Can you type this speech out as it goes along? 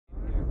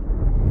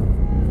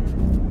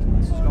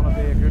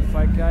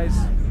Fit2Fight, guys.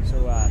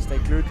 So stay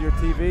glued to your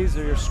TVs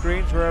or your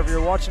screens, wherever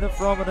you're watching it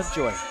from, and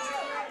enjoy.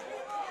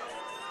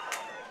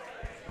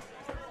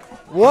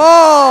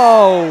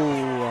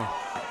 Whoa!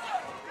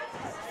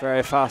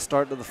 Very fast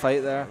start to the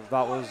fight there.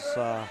 That was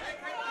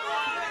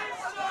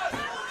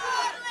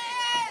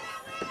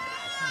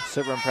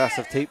super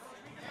impressive teep.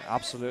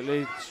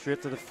 absolutely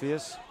straight to the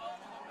face.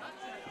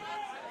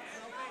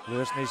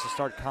 Lewis needs to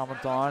start calming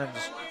down and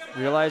just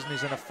realizing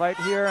he's in a fight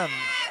here and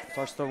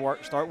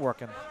start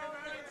working.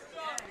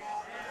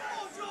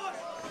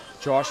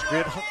 Josh,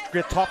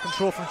 great top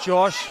control from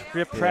Josh.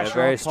 Great pressure. Yeah,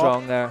 very on top.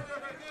 strong there.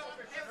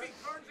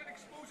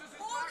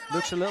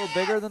 Looks a little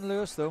bigger than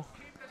Lewis though.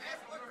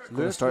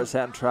 Lewis start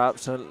setting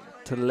traps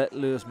to let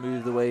Lewis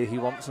move the way he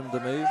wants him to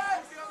move.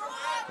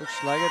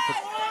 Looks like it, but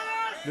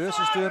Lewis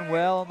is doing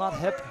well on that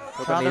hip.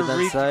 Trying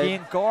to inside.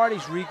 regain guard.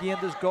 He's regained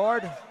his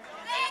guard.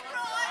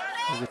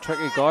 He's a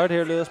tricky guard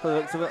here, Lewis, by the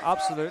looks of it.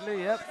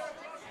 Absolutely, yep.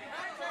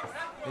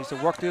 Needs to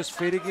work to his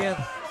feet again.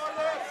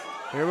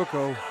 Here we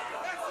go.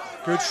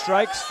 Good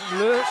strikes from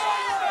Lewis.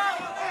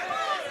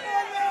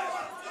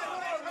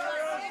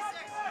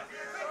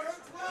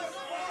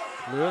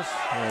 Lewis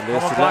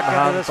Lewis coming is back letting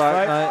the into this hands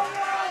back fight. now.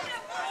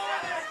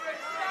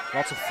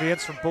 Lots of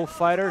feints from both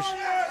fighters.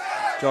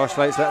 Josh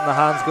likes letting the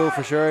hands go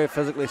for sure. A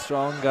physically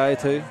strong guy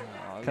too.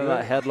 Kind of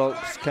that headlock,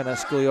 kind of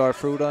schoolyard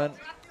throw down.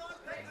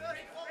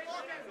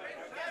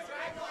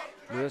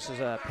 Lewis is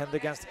pinned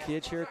against the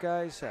cage here,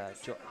 guys.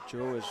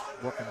 Joe is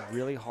working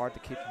really hard to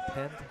keep him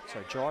pinned.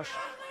 Sorry, Josh.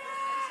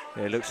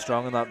 Yeah, he looks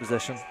strong in that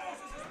position.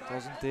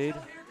 Does indeed.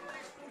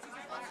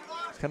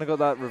 He's kind of got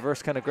that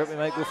reverse kind of grip. He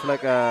might go for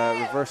like a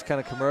reverse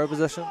kind of Kimura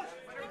position.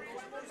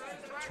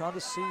 Trying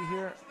to see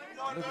here.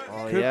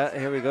 Oh yeah,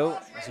 here we go.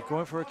 Is he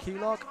going for a key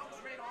lock?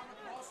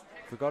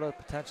 We got a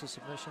potential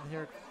submission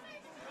here.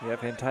 Yeah,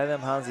 if you can tie them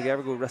hands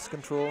together, go wrist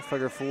control,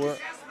 figure four.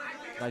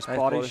 Nice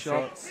body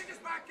shot. shots.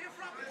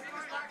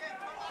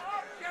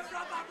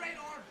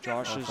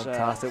 Josh is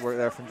fantastic work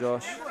there from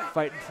Josh.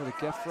 fighting for the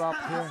gift wrap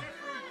here.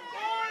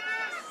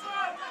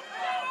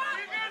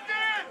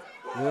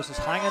 Lewis is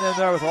hanging in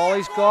there with all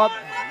he's got.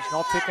 He's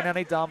not taking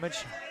any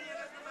damage.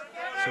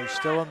 So he's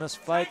still in this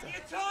fight.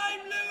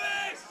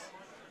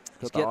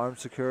 Got the arm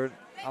secured.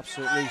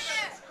 Absolutely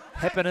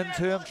hipping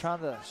into him, trying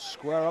to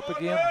square up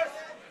again.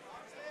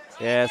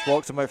 Yeah, it's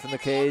walked him out from the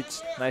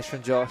cage. Nice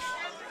from Josh.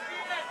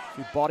 A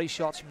few body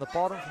shots from the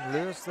bottom from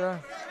Lewis there.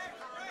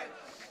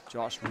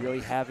 Josh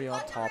really heavy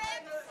on top.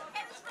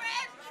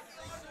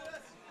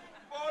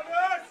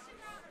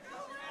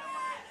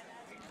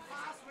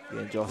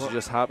 Yeah, Josh is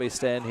just happy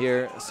staying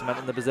here,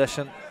 cementing the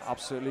position.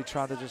 Absolutely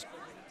trying to just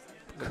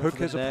cook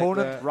his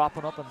opponent,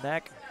 wrapping up a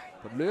neck.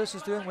 But Lewis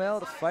is doing well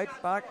to fight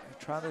back,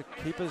 trying to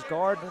keep his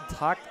guard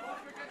intact.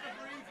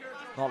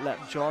 Not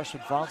letting Josh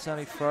advance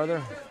any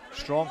further.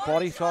 Strong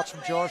body shots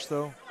from Josh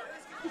though.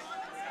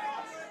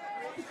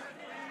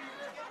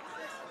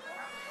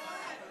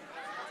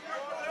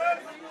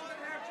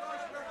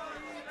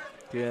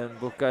 Again,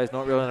 both guys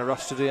not really in a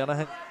rush to do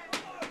anything.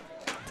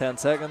 10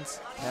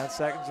 seconds. 10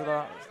 seconds of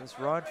that. This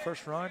round,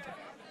 first round.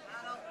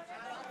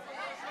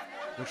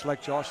 Looks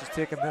like Josh is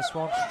taking this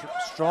one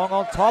strong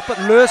on top, but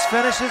Lewis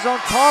finishes on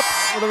top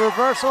with a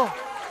reversal.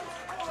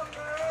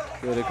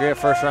 Good, a great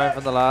first round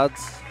from the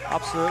lads.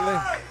 Absolutely.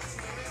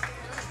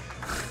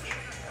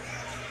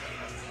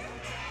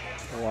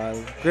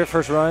 Wow, great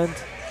first round.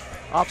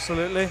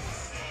 Absolutely.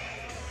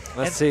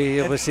 Let's see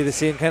if we see the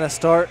same kind of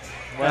start.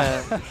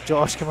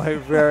 Josh came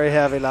out very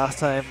heavy last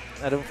time.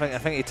 I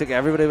think he took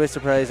everybody by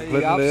surprise,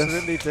 including Lewis. He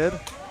absolutely did.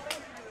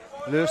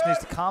 Lewis needs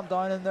to calm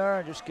down in there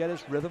and just get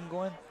his rhythm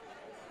going.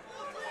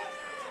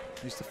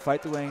 Needs to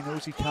fight the way he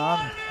knows he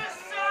can.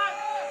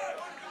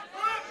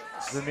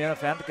 This is the main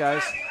event,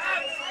 guys.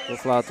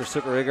 Both lads are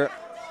super eager.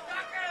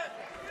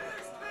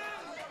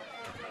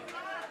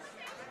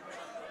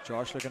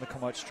 Josh looking to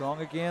come out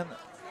strong again.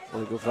 Will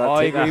he go for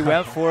that he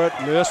went for it.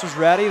 Lewis was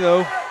ready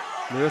though.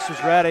 Lewis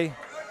was ready.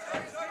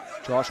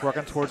 Josh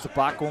working towards the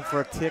back, going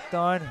for a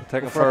takedown.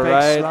 Taking for a big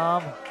ride.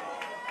 slam.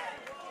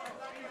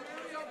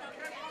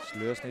 So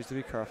Lewis needs to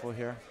be careful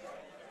here.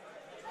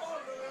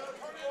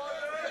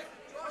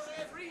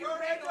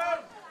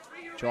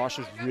 Josh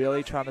is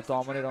really trying to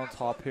dominate on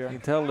top here. You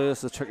can tell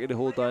Lewis is tricky to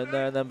hold down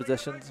there in them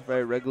positions,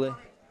 very wriggly.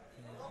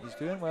 He's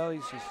doing well.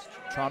 He's just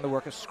trying to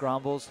work his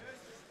scrambles,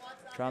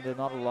 trying to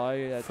not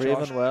allow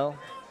Freeman well.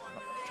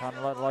 Trying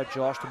to not allow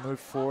Josh to move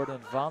forward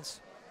and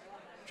advance.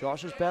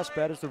 Josh's best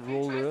bet is to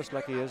roll Lewis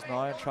like he is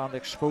now and trying to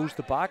expose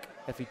the back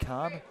if he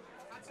can.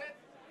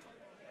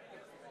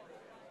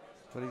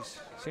 But he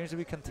seems to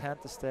be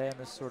content to stay in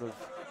this sort of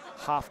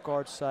half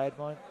guard side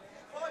mount.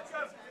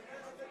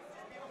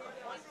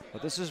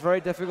 But this is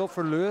very difficult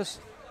for Lewis.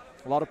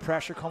 A lot of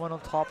pressure coming on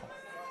top.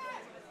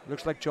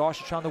 Looks like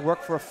Josh is trying to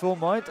work for a full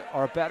mount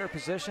or a better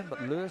position,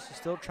 but Lewis is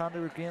still trying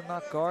to regain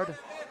that guard.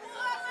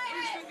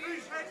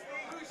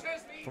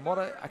 From what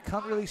I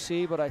can't really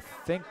see, but I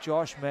think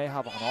Josh may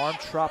have an arm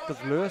trapped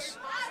of Lewis.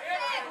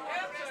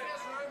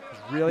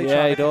 He's really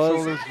trying to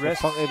control his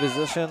wrist. Funky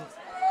position.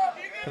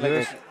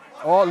 Lewis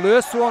Oh,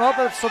 Lewis throwing up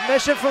a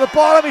submission from the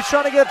bottom. He's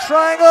trying to get a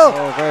triangle.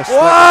 Oh, very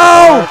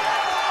wow!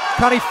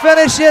 Can he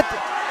finish it?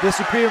 This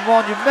would be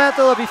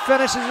monumental if he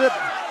finishes it.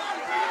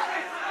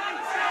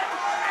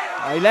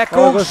 He let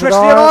go, stretch the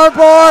arm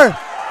bar.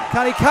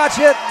 Can he catch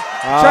it?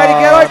 Try to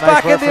get out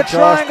back into the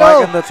triangle.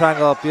 Back in the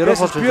triangle.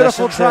 Beautiful, this is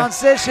beautiful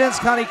transitions.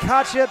 Can he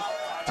catch it?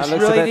 Just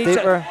really needs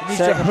to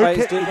hook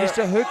it. He needs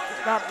to hook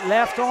that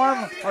left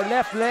arm or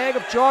left leg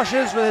of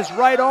Josh's with his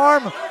right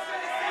arm.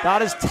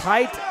 That is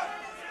tight.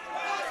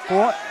 Go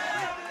on.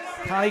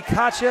 Can he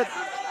catch it?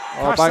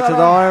 Oh, back to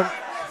the arm.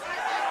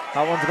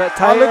 That one's a bit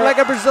tight. Oh, looked like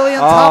a Brazilian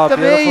top to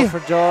me.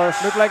 For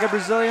Josh. Looked like a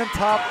Brazilian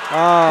top.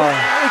 Oh.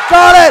 He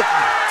got it!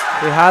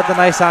 He had the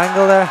nice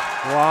angle there.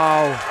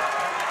 Wow.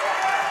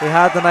 He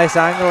had the nice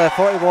angle. I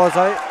thought he was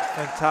out.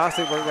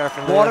 Fantastic work there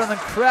from Lewis. What an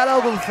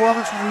incredible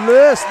performance from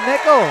Lewis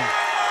Nickell.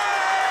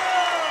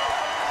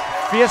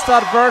 Faced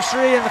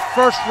adversary in the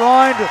first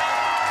round.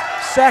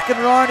 Second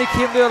round, he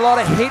came to a lot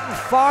of heat and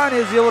fire, and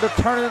he was able to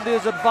turn it into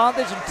his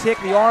advantage and take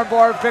the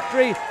armbar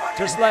victory,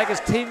 just like his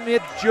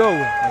teammate Joe.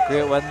 A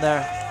great win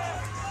there.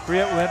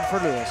 Great win for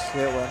Lewis.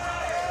 Great win.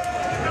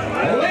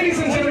 Ladies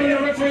and gentlemen, the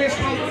referee has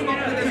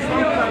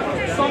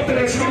stopped to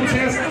this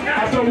contest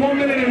after 1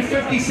 minute and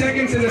 50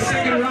 seconds in the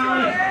second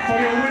round for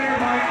your winner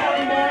by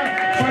armbar,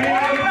 fighting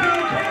out of the blue.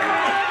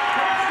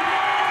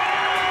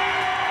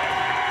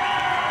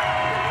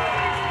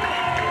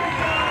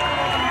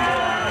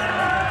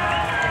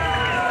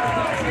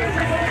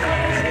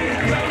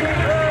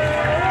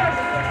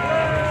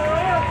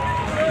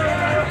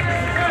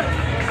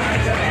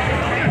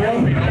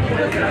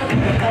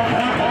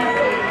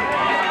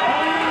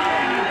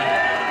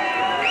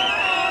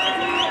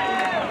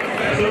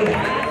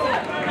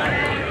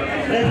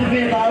 This has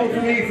been a battle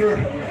for me for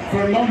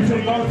months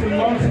and months and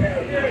months.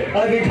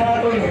 I've been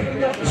tackling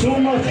so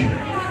much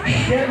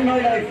shit in my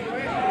life.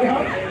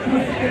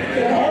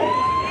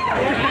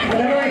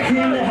 Whenever I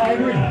came to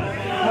hybrid,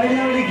 I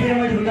nearly came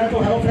out of a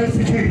mental health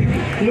institute.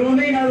 You know what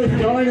I mean? I was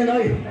down and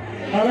out.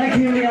 And I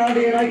came to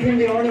Andy and I came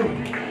to Arno.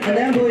 And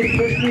them boys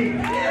pushed me.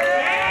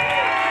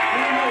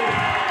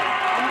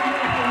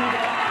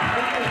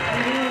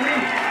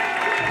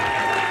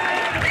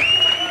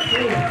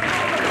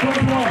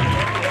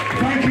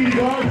 Thank you to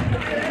God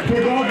for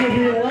God giving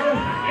me a will.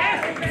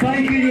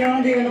 Thank you to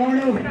Andy and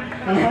Arno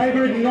and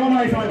Hybrid and all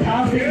my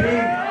fantastic team.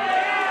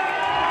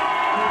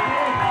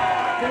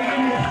 They gave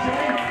me the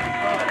strength.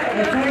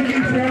 And thank you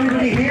for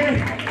everybody here.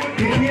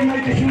 You came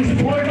out to show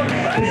support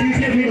because you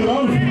give me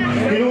love. You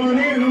know what I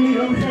mean? And only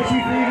love sets you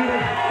free.